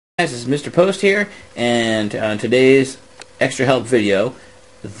Guys, this is Mr. Post here, and on today's extra help video,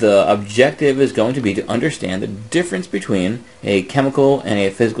 the objective is going to be to understand the difference between a chemical and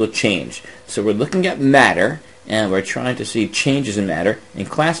a physical change. So we're looking at matter, and we're trying to see changes in matter and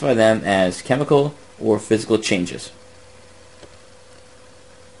classify them as chemical or physical changes.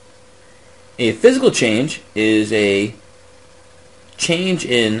 A physical change is a change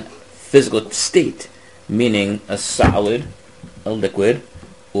in physical state, meaning a solid, a liquid,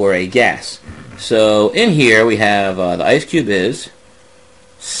 or a gas. So in here we have the ice cube is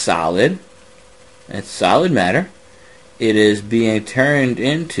solid. It's solid matter. It is being turned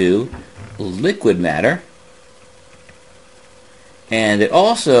into liquid matter. And it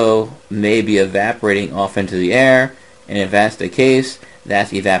also may be evaporating off into the air. And if that's the case,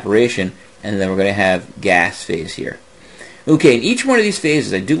 that's evaporation. And then we're going to have gas phase here. Okay, in each one of these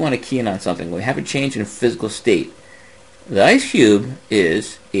phases, I do want to key in on something. We have a change in physical state. The ice cube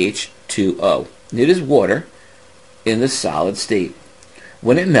is H2O. It is water in the solid state.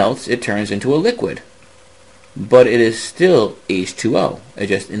 When it melts, it turns into a liquid. But it is still H2O,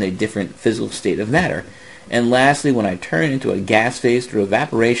 just in a different physical state of matter. And lastly, when I turn into a gas phase through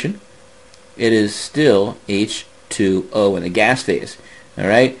evaporation, it is still H2O in the gas phase.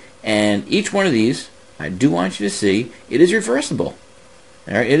 Alright? And each one of these, I do want you to see, it is reversible.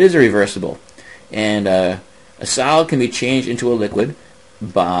 Alright? It is reversible. And a solid can be changed into a liquid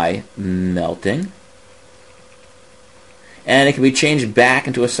by melting. And it can be changed back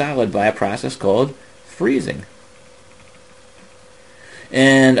into a solid by a process called freezing.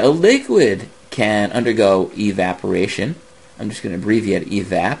 And a liquid can undergo evaporation. I'm just going to abbreviate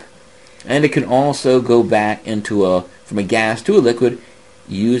evap. And it can also go back into from a gas to a liquid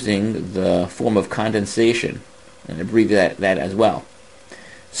using the form of condensation. And abbreviate that as well.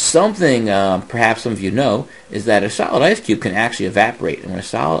 Something perhaps some of you know is that a solid ice cube can actually evaporate. And when a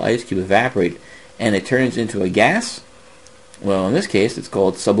solid ice cube evaporates and it turns into a gas, well, in this case, it's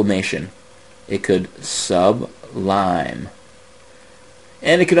called sublimation. It could sublime.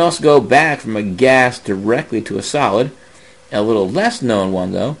 And it can also go back from a gas directly to a solid. A little less known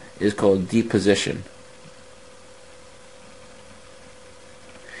one, though, is called deposition.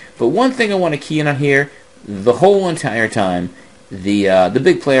 But one thing I want to key in on here, the whole entire time, the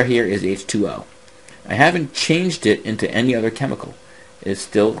big player here is H2O. I haven't changed it into any other chemical. It's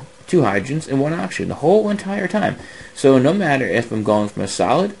still two hydrogens and one oxygen the whole entire time. So no matter if I'm going from a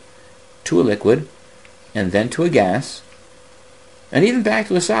solid to a liquid and then to a gas and even back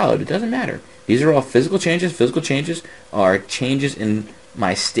to a solid, it doesn't matter. These are all physical changes. Physical changes are changes in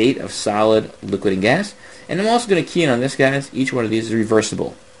my state of solid, liquid, and gas. And I'm also going to key in on this, guys. Each one of these is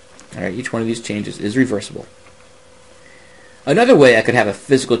reversible. Alright, each one of these changes is reversible. Another way I could have a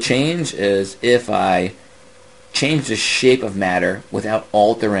physical change is if I change the shape of matter without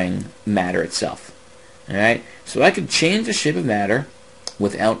altering matter itself. Alright, so I could change the shape of matter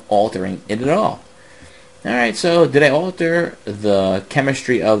without altering it at all. Alright, so did I alter the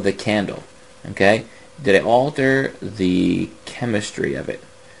chemistry of the candle? Okay, did I alter the chemistry of it?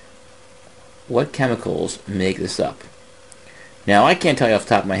 What chemicals make this up? Now, I can't tell you off the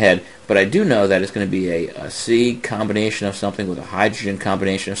top of my head, but I do know that it's going to be a C combination of something with a hydrogen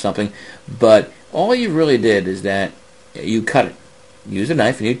combination of something. But all you really did is that you cut it. You use a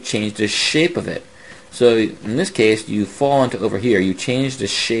knife and you change the shape of it. So in this case, you fall into over here. You change the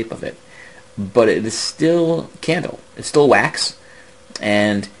shape of it. But it is still candle. It's still wax.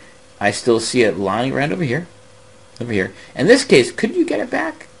 And I still see it lying around over here. Over here. In this case, could you get it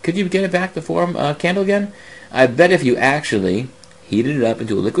back? Could you get it back to form candle again? I bet if you actually heated it up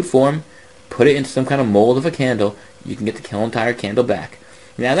into a liquid form, put it into some kind of mold of a candle, you can get the whole entire candle back.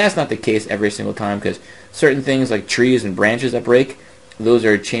 Now, that's not the case every single time, because certain things like trees and branches that break, those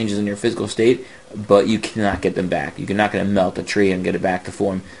are changes in your physical state, but you cannot get them back. You're not going to melt a tree and get it back to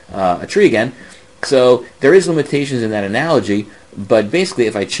form a tree again. So there is limitations in that analogy, but basically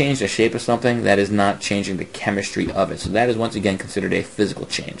if I change the shape of something, that is not changing the chemistry of it. So that is once again considered a physical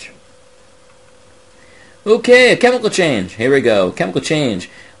change. Okay, a chemical change. Here we go. Chemical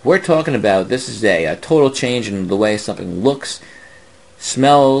change. We're talking about, this is a total change in the way something looks,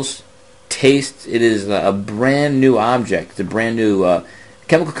 smells, tastes. It is a brand new object. It's a brand new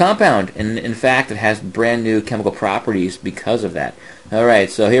chemical compound. And in fact, it has brand new chemical properties because of that. Alright,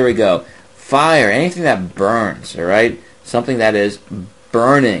 so here we go. Fire, anything that burns, alright? Something that is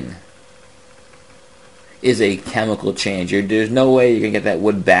burning is a chemical change. There's no way you can get that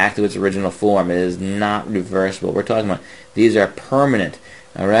wood back to its original form. It is not reversible. We're talking about these are permanent.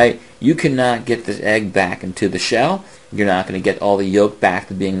 Alright? You cannot get this egg back into the shell. You're not going to get all the yolk back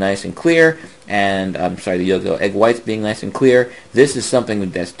to being nice and clear. and I'm sorry, the yolk, egg whites being nice and clear. This is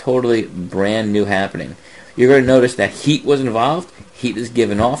something that's totally brand new happening. You're going to notice that heat was involved. Heat is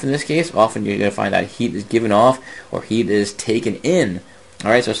given off in this case. Often you're going to find that heat is given off or heat is taken in.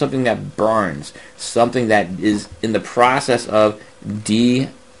 All right, so something that burns, something that is in the process of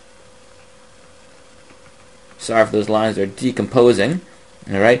sorry for those lines, they're decomposing.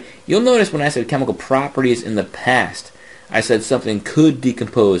 All right, you'll notice when I said chemical properties in the past, I said something could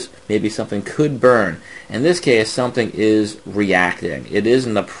decompose, maybe something could burn. In this case, something is reacting. It is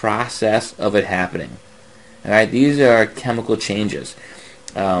in the process of it happening. All right, these are chemical changes.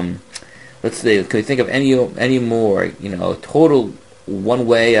 Let's see. Can we think of any more? Total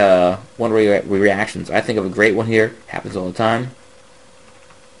one-way reactions. I think of a great one here. Happens all the time.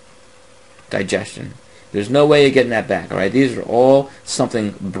 Digestion. There's no way of getting that back. All right, these are all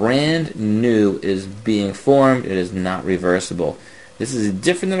something brand new is being formed. It is not reversible. This is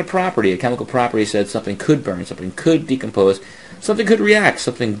different than a property. A chemical property said something could burn, something could decompose, something could react,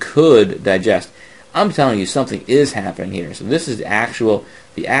 something could digest. I'm telling you, something is happening here. So this is the actual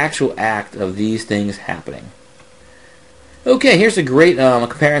act of these things happening. Okay, here's a great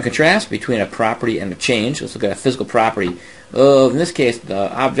compare and contrast between a property and a change. Let's look at a physical property. In this case,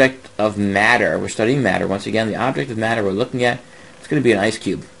 the object of matter. We're studying matter. Once again, the object of matter we're looking at, it's going to be an ice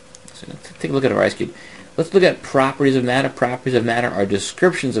cube. So let's take a look at our ice cube. Let's look at properties of matter. Properties of matter are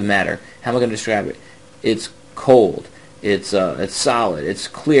descriptions of matter. How am I going to describe it? It's cold. It's solid. It's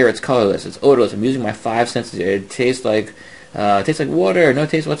clear. It's colorless. It's odorless. I'm using my five senses here. It tastes like water. No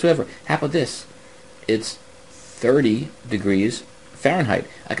taste whatsoever. How about this? It's 30 degrees Fahrenheit.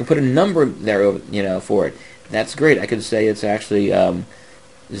 I can put a number there, for it. That's great. I could say it's actually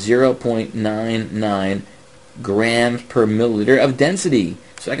 0.99 grams per milliliter of density.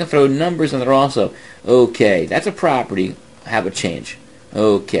 So I can throw numbers in there also. Okay, that's a property. Have a change.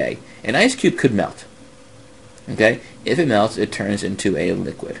 Okay, an ice cube could melt. Okay, if it melts, it turns into a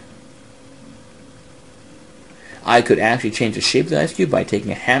liquid. I could actually change the shape of the ice cube by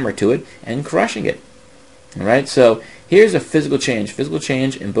taking a hammer to it and crushing it. All right, so here's a physical change. Physical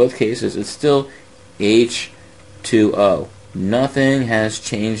change in both cases is still H2O. Nothing has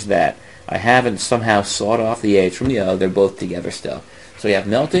changed that. I haven't somehow sawed off the H from the O. They're both together still. So you have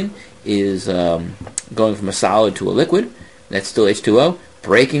melting is going from a solid to a liquid. That's still H2O.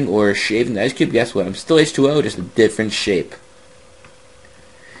 Breaking or shaving the ice cube, guess what? I'm still H2O, just a different shape.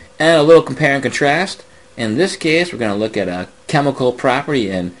 And a little compare and contrast. In this case, we're going to look at a chemical property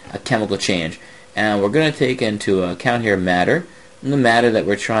and a chemical change. And we're going to take into account here matter. And the matter that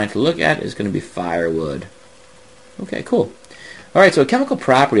we're trying to look at is going to be firewood. Okay, cool. All right, so a chemical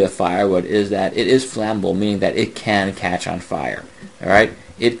property of firewood is that it is flammable, meaning that it can catch on fire. All right,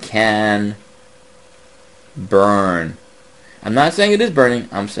 it can burn. I'm not saying it is burning.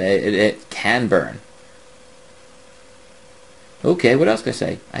 I'm saying it can burn. Okay, what else can I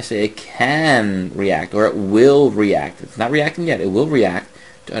say? I say it can react, or it will react. It's not reacting yet. It will react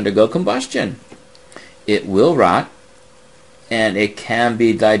to undergo combustion. It will rot, and it can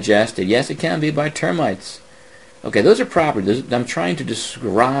be digested. Yes, it can be by termites. Okay, those are properties. I'm trying to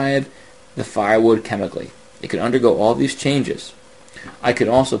describe the firewood chemically. It could undergo all these changes. I could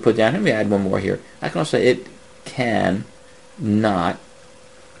also put down, let me add one more here. I can also say it can not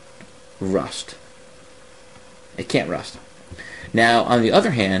rust. It can't rust. Now, on the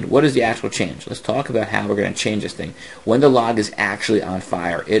other hand, what is the actual change? Let's talk about how we're going to change this thing. When the log is actually on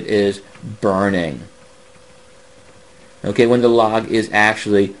fire, it is burning. Okay, when the log is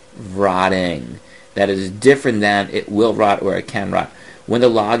actually rotting, that is different than it will rot or it can rot. When the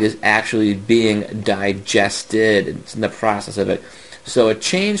log is actually being digested, it's in the process of it. So a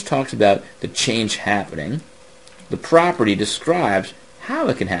change talks about the change happening. The property describes how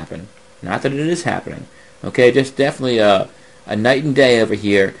it can happen, not that it is happening. Okay, just definitely a night and day over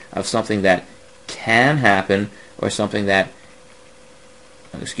here of something that can happen or something that,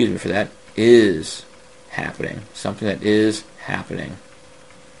 excuse me for that, is happening. Something that is happening.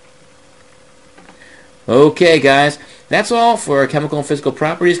 Okay, guys, that's all for chemical and physical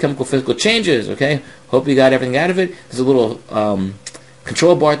properties, chemical physical changes, okay? Hope you got everything out of it. There's a little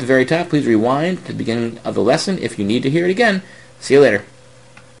control bar at the very top. Please rewind to the beginning of the lesson if you need to hear it again. See you later.